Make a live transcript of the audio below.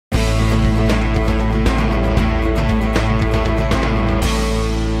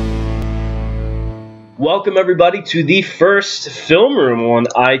Welcome everybody to the first film room on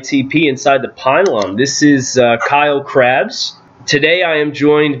ITP Inside the Pylon. This is Kyle Krabs. Today I am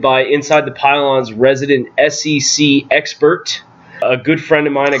joined by Inside the Pylon's resident SEC expert, a good friend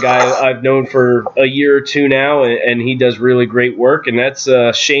of mine, a guy I've known for a year or two now, and he does really great work, and that's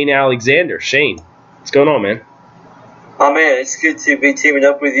Shane Alexander. Shane, what's going on, man? Oh man, it's good to be teaming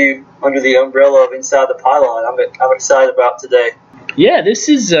up with you under the umbrella of Inside the Pylon. I'm excited about today. Yeah, this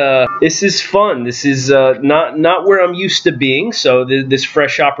is fun. This is not where I'm used to being. So this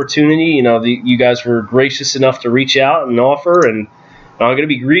fresh opportunity, you know, you guys were gracious enough to reach out and offer, and I'm gonna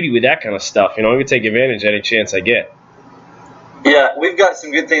be greedy with that kind of stuff. You know, I'm gonna take advantage of any chance I get. Yeah, we've got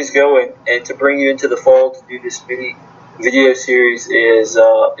some good things going, and to bring you into the fold to do this video series is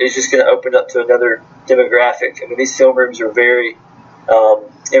just going to open up to another demographic. I mean, these film rooms are very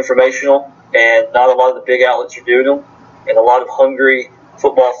informational, and not a lot of the big outlets are doing them. And a lot of hungry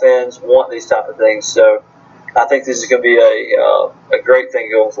football fans want these type of things. So I think this is going to be a great thing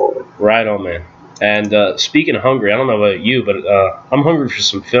going forward. Right on, man. And speaking of hungry, I don't know about you, but I'm hungry for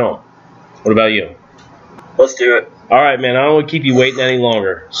some film. What about you? Let's do it. All right, man. I don't want to keep you waiting any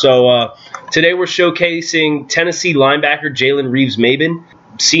longer. So today we're showcasing Tennessee linebacker Jalen Reeves-Maybin.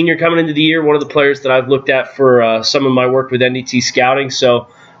 Senior coming into the year, one of the players that I've looked at for some of my work with NDT scouting. So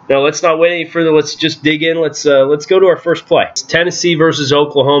now, let's not wait any further. Let's just dig in. Let's go to our first play. It's Tennessee versus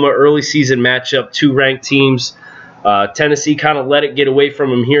Oklahoma, early season matchup, two ranked teams. Tennessee kind of let it get away from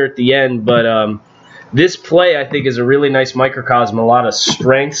them here at the end, but this play, I think, is a really nice microcosm, a lot of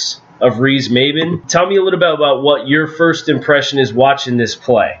strengths of Reeves-Maybin. Tell me a little bit about what your first impression is watching this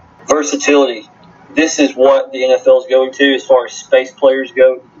play. Versatility. This is what the NFL is going to as far as space players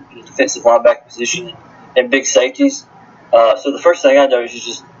go, the defensive linebacker position, and big safeties. So the first thing I notice is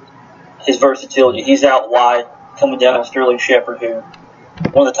just his versatility. He's out wide, coming down on Sterling Shepard, who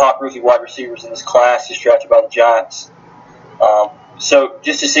one of the top rookie wide receivers in this class, is drafted by the Giants. So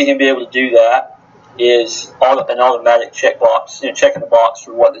just to see him be able to do that is an automatic check box, checking the box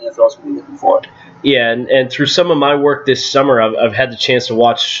for what the NFL is going to be looking for. Yeah, and through some of my work this summer, I've had the chance to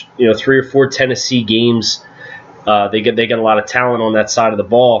watch 3 or 4 Tennessee games. They get a lot of talent on that side of the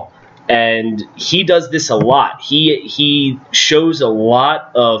ball. And he does this a lot. He shows a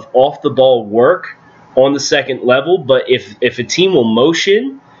lot of off-the-ball work on the second level, but if a team will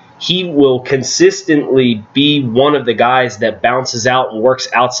motion, he will consistently be one of the guys that bounces out and works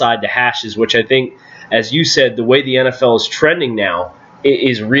outside the hashes, which I think, as you said, the way the NFL is trending now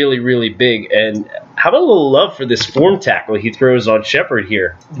is really, really big. And how about a little love for this form tackle he throws on Shepard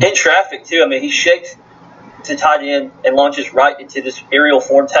here? In traffic, too. I mean, he shakes to tight end and launches right into this aerial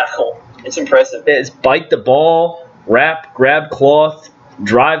form tackle. It's impressive. It's bite the ball, wrap, grab cloth,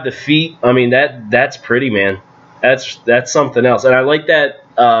 drive the feet. I mean, that's pretty, man. That's something else. And I like that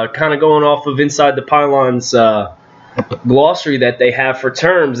kind of going off of Inside the Pylon's glossary that they have for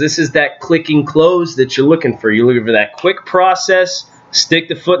terms. This is that clicking close that you're looking for. You're looking for that quick process, stick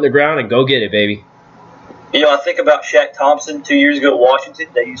the foot in the ground, and go get it, baby. You know, I think about Shaq Thompson 2 years ago at Washington.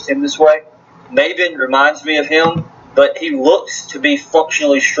 They used him this way. Maybin reminds me of him, but he looks to be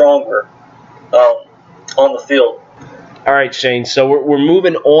functionally stronger on the field. All right, Shane, so we're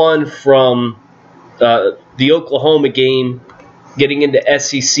moving on from the Oklahoma game, getting into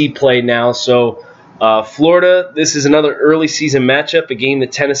SEC play now. So Florida, this is another early season matchup, a game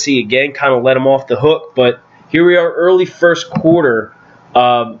that Tennessee, again, kind of let them off the hook. But here we are, early first quarter.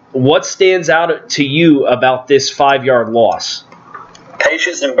 What stands out to you about this 5-yard loss?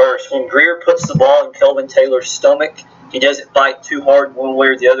 Patience and burst. When Greer puts the ball in Kelvin Taylor's stomach, he doesn't bite too hard one way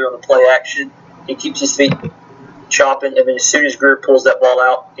or the other on the play action. He keeps his feet chopping, and then as soon as Greer pulls that ball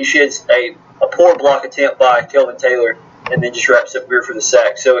out, he sheds a poor block attempt by Kelvin Taylor, and then just wraps up Greer for the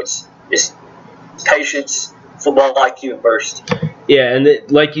sack. So it's patience, football IQ, and burst. Yeah,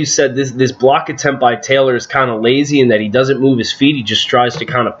 and like you said, this block attempt by Taylor is kind of lazy in that he doesn't move his feet. He just tries to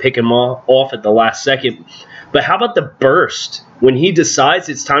kind of pick him off at the last second. But how about the burst? When he decides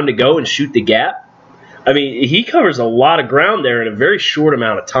it's time to go and shoot the gap, I mean, he covers a lot of ground there in a very short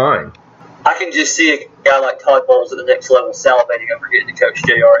amount of time. I can just see a guy like Todd Bowles at the next level salivating over getting to coach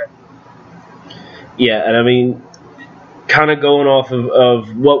JR. Yeah, and I mean, kind of going off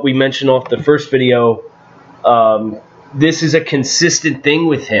of what we mentioned off the first video, this is a consistent thing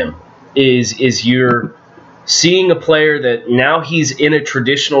with him, is you're seeing a player that now he's in a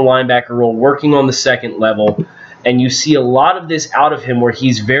traditional linebacker role, working on the second level, and you see a lot of this out of him where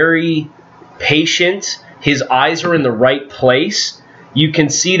he's very patient, his eyes are in the right place. You can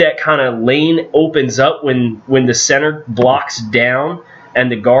see that kind of lane opens up when the center blocks down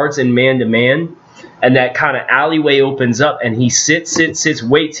and the guard's in man-to-man. and that kind of alleyway opens up, and he sits,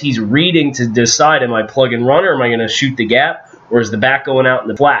 waits. He's reading to decide, am I plug and run, or am I going to shoot the gap, or is the back going out in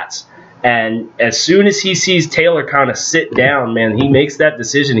the flats? And as soon as he sees Taylor kind of sit down, man, he makes that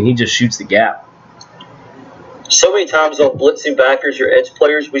decision, and he just shoots the gap. So many times on blitzing backers or edge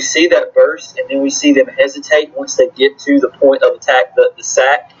players, we see that burst, and then we see them hesitate once they get to the point of attack, the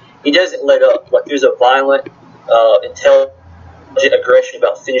sack. He doesn't let up. Like, there's a violent, intelligent aggression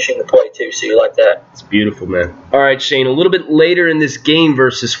about finishing the play, too, so you like that. It's beautiful, man. All right, Shane, a little bit later in this game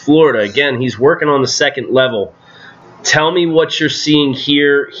versus Florida, again, he's working on the second level. Tell me what you're seeing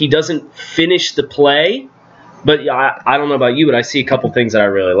here. He doesn't finish the play, but I don't know about you, but I see a couple things that I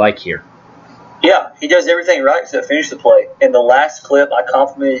really like here. Yeah, he does everything right except finish the play. In the last clip, I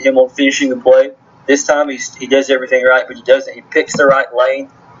complimented him on finishing the play. This time, he does everything right, but he doesn't. He picks the right lane.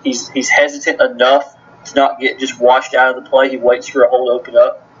 He's hesitant enough to not get just washed out of the play. He waits for a hole to open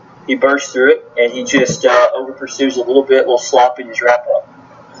up. He bursts through it, and he just over pursues a little bit, a little sloppy in his wrap up.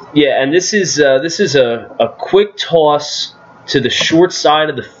 Yeah, and this is a quick toss to the short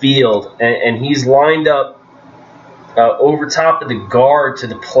side of the field, and he's lined up over top of the guard to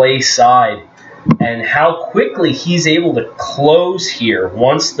the play side. And how quickly he's able to close here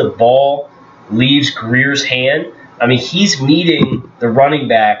once the ball leaves Greer's hand. I mean, he's meeting the running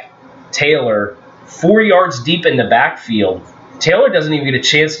back, Taylor, 4 yards deep in the backfield. Taylor doesn't even get a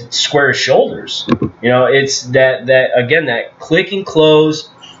chance to square his shoulders. You know, it's that click and close.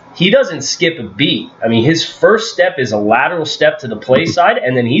 He doesn't skip a beat. I mean, his first step is a lateral step to the play side,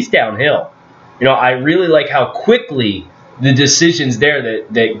 and then he's downhill. You know, I really like how quickly the decisions there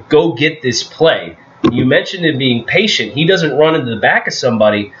that go get this play. You mentioned him being patient. He doesn't run into the back of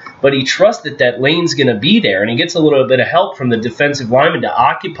somebody, but he trusts that lane's going to be there, and he gets a little bit of help from the defensive lineman to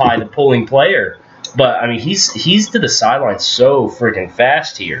occupy the pulling player. But, I mean, he's to the sideline so freaking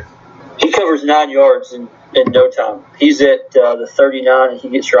fast here. He covers 9 yards in no time. He's at the 39, and he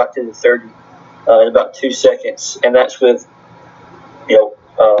gets right to the 30 in about 2 seconds. And that's with,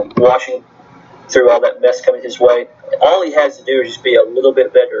 washing through all that mess coming his way. All he has to do is just be a little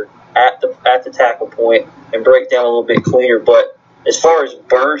bit better at the tackle point and break down a little bit cleaner. But as far as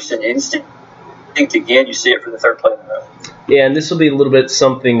burst and instinct, again, you see it for the third play in a row. Yeah, and this will be a little bit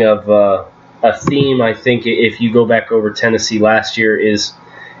something of a theme, I think, if you go back over Tennessee last year, is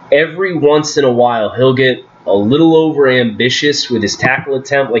every once in a while he'll get a little over ambitious with his tackle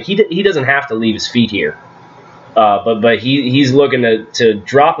attempt. Like, he doesn't have to leave his feet here, but he's looking to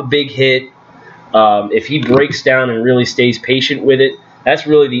drop a big hit. If he breaks down and really stays patient with it, that's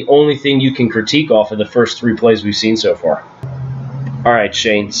really the only thing you can critique off of the first 3 plays we've seen so far. All right,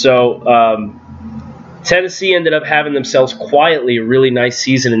 Shane. So Tennessee ended up having themselves quietly a really nice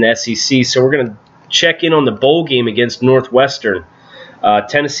season in the SEC. So we're going to check in on the bowl game against Northwestern.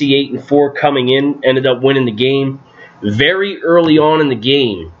 Tennessee 8-4 coming in, ended up winning the game. Very early on in the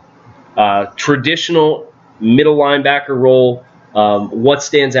game, traditional middle linebacker role. What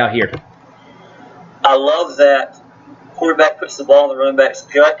stands out here? I love that quarterback puts the ball in the running back's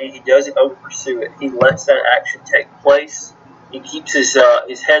gut, and he doesn't over-pursue it. He lets that action take place. He keeps his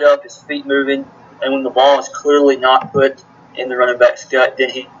head up, his feet moving, and when the ball is clearly not put in the running back's gut,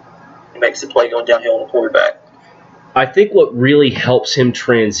 then he makes the play going downhill on the quarterback. I think what really helps him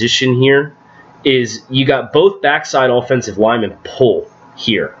transition here is you got both backside offensive linemen pull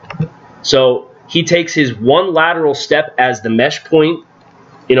here. So he takes his one lateral step as the mesh point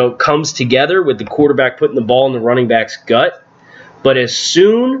comes together with the quarterback putting the ball in the running back's gut. But as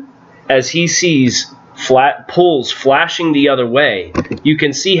soon as he sees flat pulls flashing the other way, you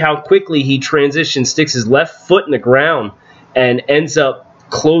can see how quickly he transitions, sticks his left foot in the ground, and ends up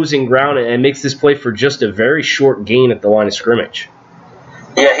closing ground and makes this play for just a very short gain at the line of scrimmage.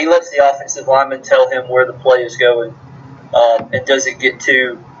 Yeah, he lets the offensive lineman tell him where the play is going, and doesn't get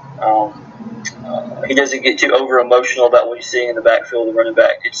too over emotional about what he's seeing in the backfield of the running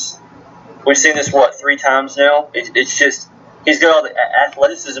back. We've seen this 3 times now. It's just he's got all the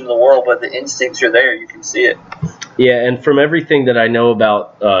athleticism in the world, but the instincts are there. You can see it. Yeah, and from everything that I know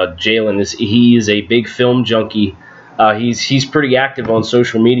about Jalen, he is a big film junkie. He's pretty active on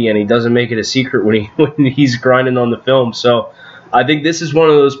social media, and he doesn't make it a secret when he's grinding on the film. So I think this is one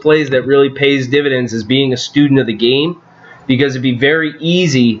of those plays that really pays dividends as being a student of the game, because it'd be very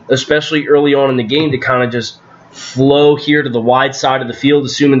easy, especially early on in the game, to kind of just flow here to the wide side of the field,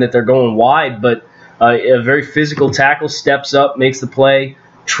 assuming that they're going wide. But a very physical tackle steps up, makes the play,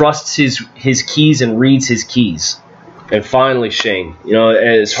 trusts his keys, and reads his keys. And finally, Shane,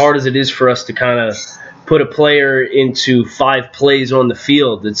 as hard as it is for us to kind of put a player into 5 plays on the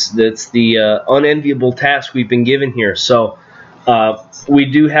field, that's the unenviable task we've been given here. So we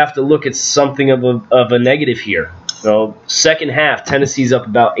do have to look at something of a negative here. So second half, Tennessee's up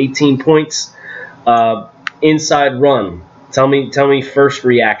about 18 points. Inside run. Tell me first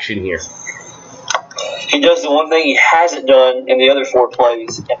reaction here. He does the one thing he hasn't done in the other 4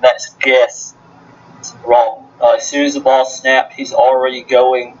 plays, and that's guess wrong. As soon as the ball snapped, he's already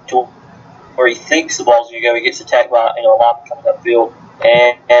going to where he thinks the ball's going to go. He gets attacked by a line coming upfield,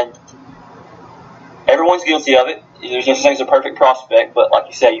 and everyone's guilty of it. There's no such thing as a perfect prospect, but like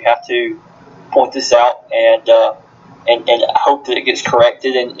you said, you have to point this out and hope that it gets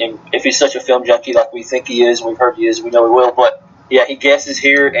corrected. And if he's such a film junkie like we think he is, we've heard he is, we know he will. But yeah, he guesses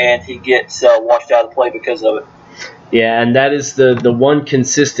here and he gets washed out of the play because of it. Yeah, and that is the one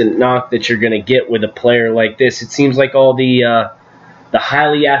consistent knock that you're going to get with a player like this. It seems like all the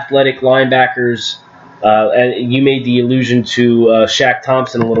highly athletic linebackers, and you made the allusion to Shaq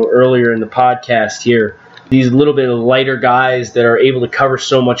Thompson a little earlier in the podcast here, these little bit of lighter guys that are able to cover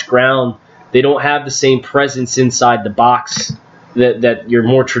so much ground, they don't have the same presence inside the box that your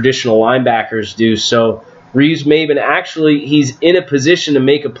more traditional linebackers do. So Reeves-Maybin, actually, he's in a position to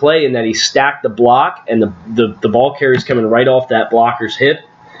make a play in that he stacked the block, and the ball carrier's coming right off that blocker's hip,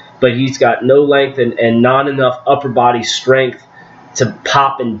 but he's got no length and not enough upper body strength to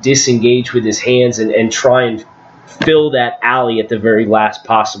pop and disengage with his hands and try and fill that alley at the very last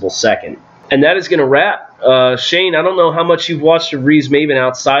possible second. And that is going to wrap. Shane, I don't know how much you've watched of Reeves-Maybin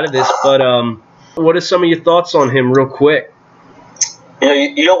outside of this, but what are some of your thoughts on him real quick? You know,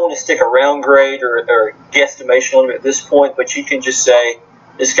 you don't want to stick a round grade or guesstimation on him at this point, but you can just say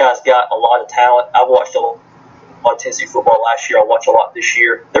this guy's got a lot of talent. I watched a lot of Tennessee football last year. I watch a lot this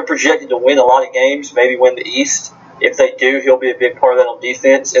year. They're projected to win a lot of games, maybe win the East. If they do, he'll be a big part of that on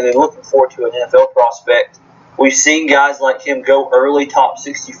defense. And then looking forward to an NFL prospect. We've seen guys like him go early, top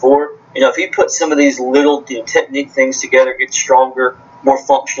 64. You know, if he puts some of these little technique things together, gets stronger, more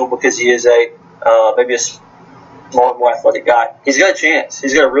functional because he is maybe a smaller, more athletic guy, he's got a chance.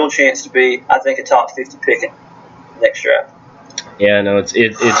 He's got a real chance to be, I think, a top 50 pick in the next draft. Yeah, no,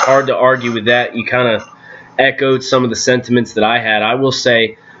 it's hard to argue with that. You kind of echoed some of the sentiments that I had. I will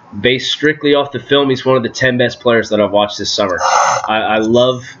say, based strictly off the film, he's one of the 10 best players that I've watched this summer. I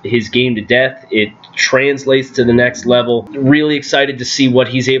love his game to death. It translates to the next level. Really excited to see what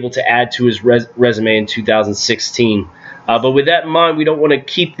he's able to add to his resume in 2016. But with that in mind, we don't want to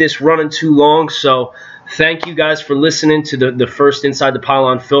keep this running too long, so thank you guys for listening to the first Inside the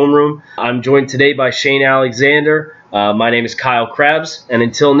Pylon Film Room. I'm joined today by Shane Alexander. My name is Kyle Krabs, and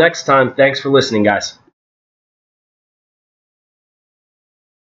until next time, thanks for listening, guys.